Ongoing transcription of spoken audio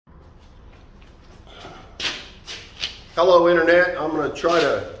Hello, Internet. I'm going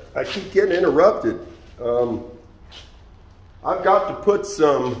to I keep getting interrupted. I've got to put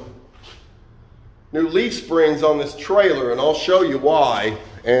some new leaf springs on this trailer, and I'll show you why.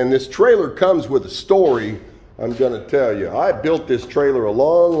 And this trailer comes with a story I'm going to tell you. I built this trailer a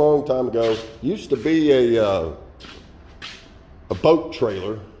long, long time ago. Used to be a boat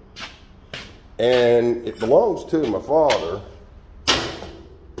trailer, and it belongs to my father.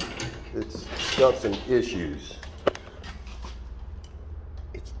 It's got some issues.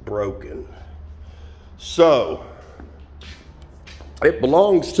 It's broken. So, it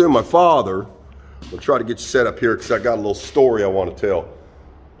belongs to my father. I'll try to get you set up here because I got a little story I want to tell.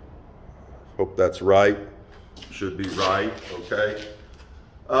 Hope that's right. Should be right, okay.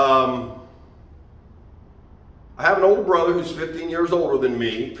 I have an older brother who's 15 years older than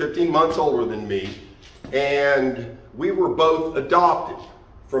me, 15 months older than me, and we were both adopted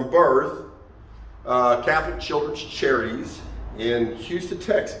from birth, Catholic Children's Charities in Houston,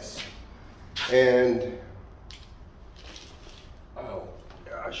 Texas. And, oh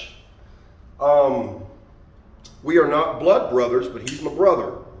gosh, we are not blood brothers, but he's my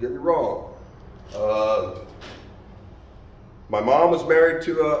brother, get me wrong. My mom was married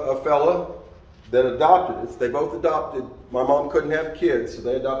to a fella that adopted us. They both adopted. My mom couldn't have kids, so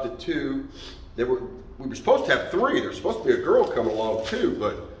they adopted two. We were supposed to have three. There was supposed to be a girl coming along too,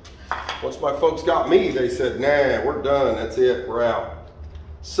 but once my folks got me, they said, nah, we're done. That's it. We're out.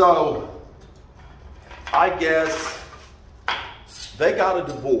 So I guess they got a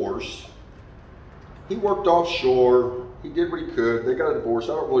divorce. He worked offshore. He did what he could. They got a divorce.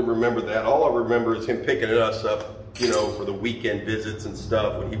 I don't really remember that. All I remember is him picking us up, you know, for the weekend visits and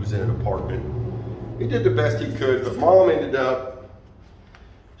stuff when he was in an apartment. He did the best he could, but mom ended up,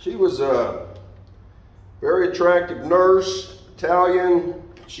 she was a very attractive nurse, Italian.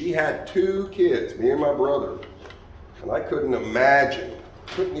 She had two kids, me and my brother. And I couldn't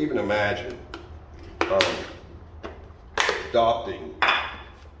even imagine adopting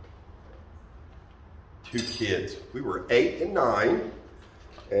two kids. We were 8 and 9,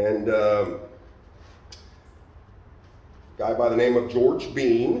 and guy by the name of George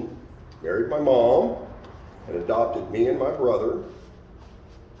Bean married my mom and adopted me and my brother,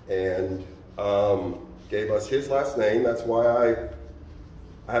 and gave us his last name. That's why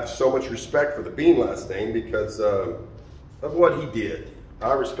I have so much respect for the Bean last name, because of what he did.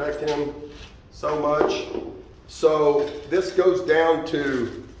 I respect him so much. So this goes down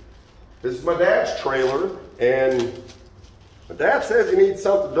to, this is my dad's trailer, and my dad says he needs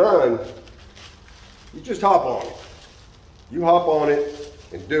something done. You just hop on it. You hop on it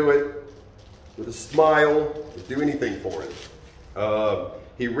and do it with a smile, and do anything for him.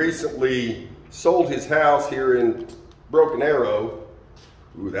 He recently sold his house here in Broken Arrow.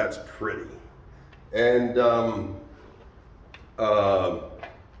 Ooh, that's pretty. And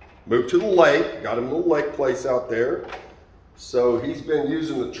moved to the lake, got him a little lake place out there. So he's been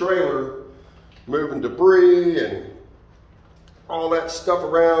using the trailer, moving debris and all that stuff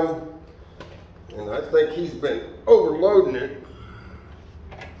around. And I think he's been overloading it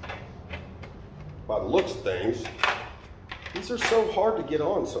by the looks of things. These are so hard to get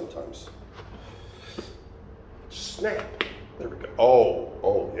on sometimes. Snap. There we go.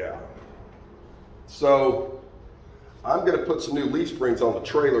 Oh yeah. So I'm going to put some new leaf springs on the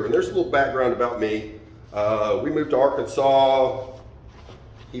trailer, and there's a little background about me. We moved to Arkansas.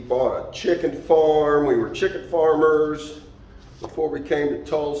 He bought a chicken farm. We were chicken farmers before we came to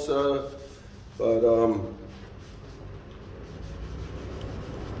Tulsa. But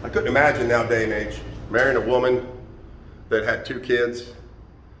I couldn't imagine now, day and age, marrying a woman that had two kids,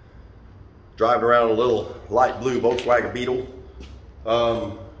 driving around a little light blue Volkswagen Beetle.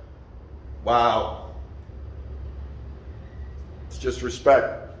 Wow. It's just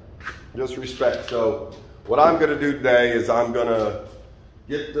respect. Just respect. So what I'm going to do today is I'm going to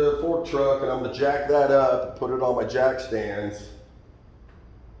get the fork truck and I'm going to jack that up and put it on my jack stands.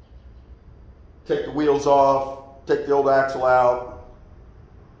 Take the wheels off, take the old axle out,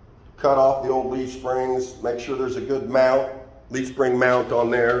 cut off the old leaf springs, make sure there's a good mount, leaf spring mount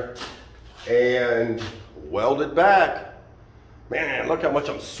on there, and weld it back. Man, look how much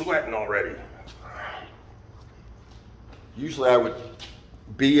I'm sweating already. Usually I would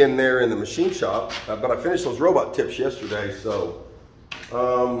be in there in the machine shop, but I finished those robot tips yesterday, so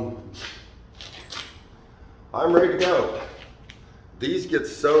I'm ready to go. These get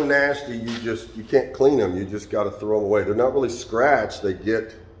so nasty, you can't clean them. You just got to throw them away. They're not really scratched. They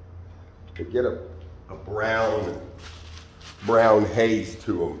get a brown haze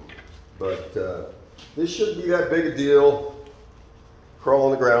to them. But this shouldn't be that big a deal. Crawl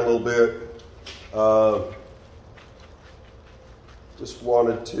on the ground a little bit. just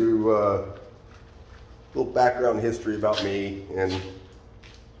wanted to, little background history about me and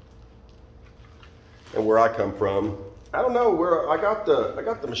where I come from. I don't know where I got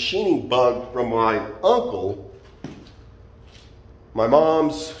the machining bug from my uncle. My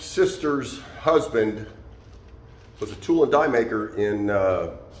mom's sister's husband was a tool and die maker in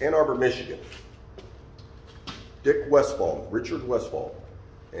Ann Arbor, Michigan. Dick Westfall, Richard Westfall.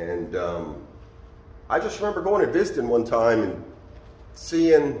 And I just remember going and visiting one time and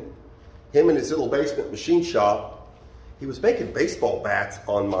seeing him in his little basement machine shop. He was making baseball bats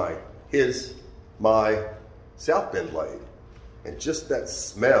on my South Bend lathe. And just that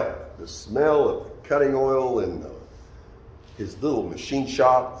smell, the smell of cutting oil and his little machine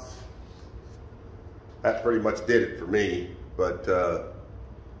shop, that pretty much did it for me. But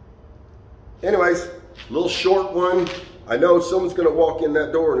anyways, a little short one. I know someone's gonna walk in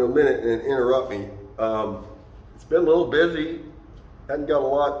that door in a minute and interrupt me. It's been a little busy, hadn't got a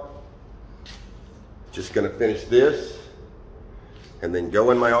lot. Just gonna finish this and then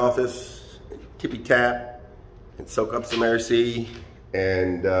go in my office, tippy tap, and soak up some RC.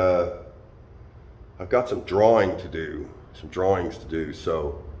 And I've got some drawings to do,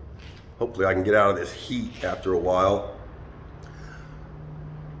 so hopefully I can get out of this heat after a while.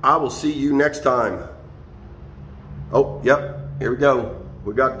 I will see you next time. Oh, yep, here we go.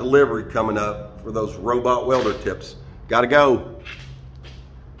 We got delivery coming up for those robot welder tips. Gotta go.